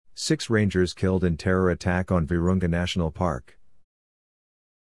6 Rangers killed in terror attack on Virunga National Park.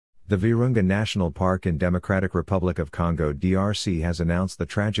 The Virunga National Park in Democratic Republic of Congo (DRC) has announced the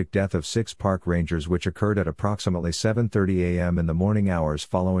tragic death of 6 park rangers, which occurred at approximately 7:30 a.m. in the morning hours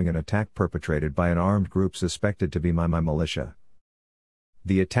following an attack perpetrated by an armed group suspected to be Mai Mai militia.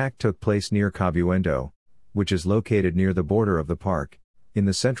 The attack took place near Kavuendo, which is located near the border of the park, in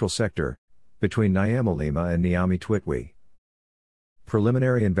the central sector, between Nyamulilima and Niamey-Twitwi.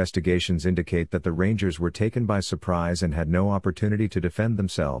 Preliminary investigations indicate that the rangers were taken by surprise and had no opportunity to defend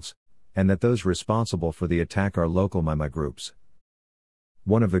themselves, and that those responsible for the attack are local Mai Mai groups.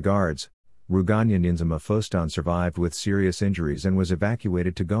 One of the guards, Ruganya Nyanzima Fostan, survived with serious injuries and was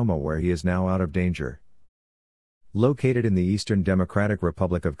evacuated to Goma, where he is now out of danger. Located in the Eastern Democratic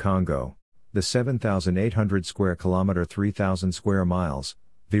Republic of Congo, the 7,800 square kilometer 3,000 square miles,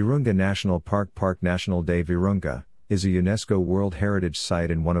 Virunga National Park Park National des Virunga, is a UNESCO World Heritage Site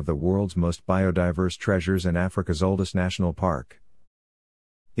and one of the world's most biodiverse treasures and Africa's oldest national park.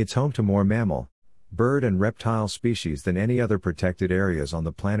 It's home to more mammal, bird and reptile species than any other protected areas on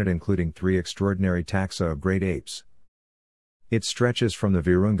the planet, including 3 extraordinary taxa of great apes. It stretches from the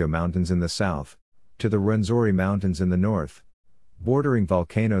Virunga Mountains in the south, to the Rwenzori Mountains in the north, bordering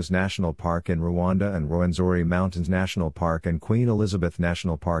Volcanoes National Park in Rwanda and Rwenzori Mountains National Park and Queen Elizabeth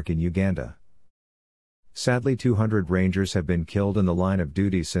National Park in Uganda. Sadly, 200 rangers have been killed in the line of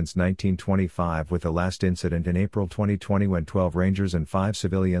duty since 1925, with the last incident in April 2020 when 12 rangers and 5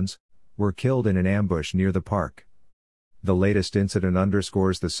 civilians were killed in an ambush near the park. The latest incident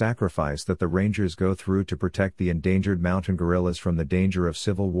underscores the sacrifice that the rangers go through to protect the endangered mountain gorillas from the danger of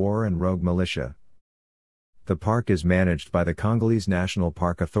civil war and rogue militia. The park is managed by the Congolese National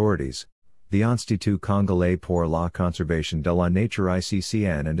Park authorities, the Institut Congolais pour la Conservation de la Nature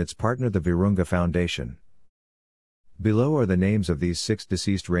 (ICCN) and its partner the Virunga Foundation. Below are the names of these 6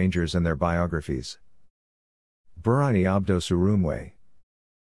 deceased rangers and their biographies. Burani Abdo Surumwe.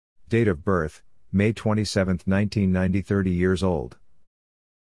 Date of birth, May 27, 1990, 30 years old.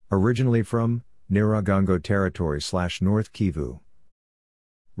 Originally from Nyiragongo Territory / North Kivu.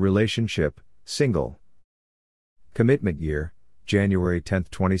 Relationship, single. Commitment year, January 10,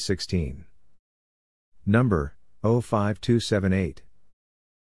 2016. Number, 05278.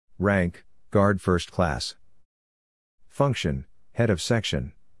 Rank, Guard First Class. Function, Head of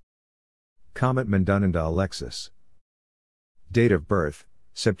Section. Comet Mandunanda Alexis. Date of birth,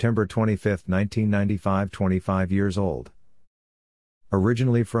 September 25, 1995, 25 years old.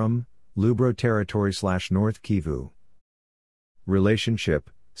 Originally from Lubero Territory / North Kivu. Relationship,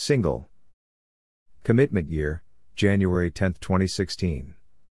 single. Commitment year, January 10, 2016.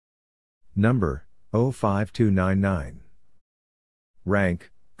 Number, 05299.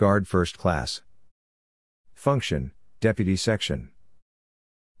 Rank, Guard First Class. Function, Deputy Section.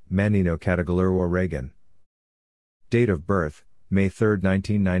 Manino Katagalurwa Reagan. Date of birth, May 3,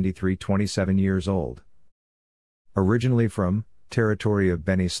 1993, 27 years old. Originally from Territory of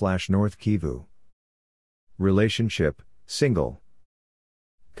Beni / North Kivu. Relationship, single.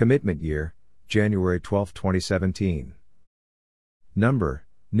 Commitment year, January 12, 2017. Number,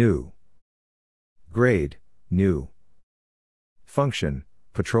 New. Grade, New. Function,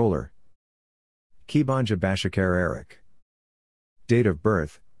 Patroller. Kibanja Bashakar Eric. Date of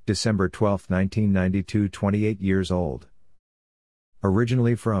birth, December 12, 1992, 28 years old.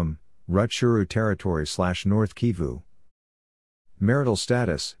 Originally from Rutshuru Territory / North Kivu. Marital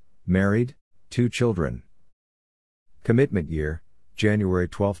status, married, 2 children. Commitment year, January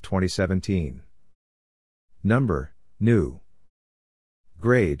 12, 2017. Number, New.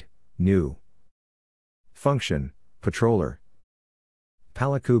 Grade, New. Function, Patroller.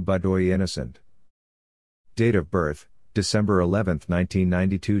 Palaku Badoy Innocent. Date of birth, December 11,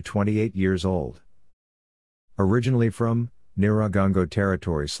 1992, 28 years old. Originally from Nyiragongo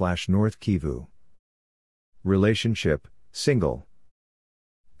Territory / North Kivu. Relationship, single.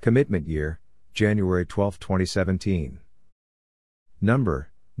 Commitment year, January 12, 2017.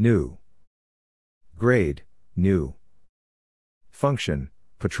 Number, New. Grade, New. Function,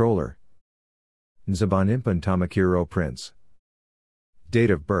 Patroller. Nzabanimpan Tamakiro Prince. Date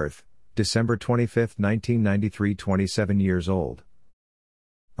of birth, December 25, 1993, 27 years old.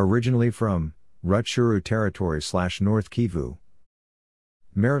 Originally from Rutshuru Territory / North Kivu.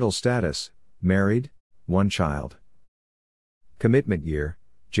 Marital status, married, 1 child. Commitment year,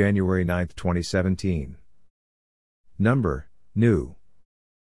 January 9, 2017. Number, New.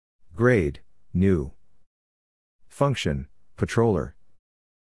 Grade, New. Function, Patroller.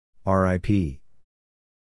 RIP.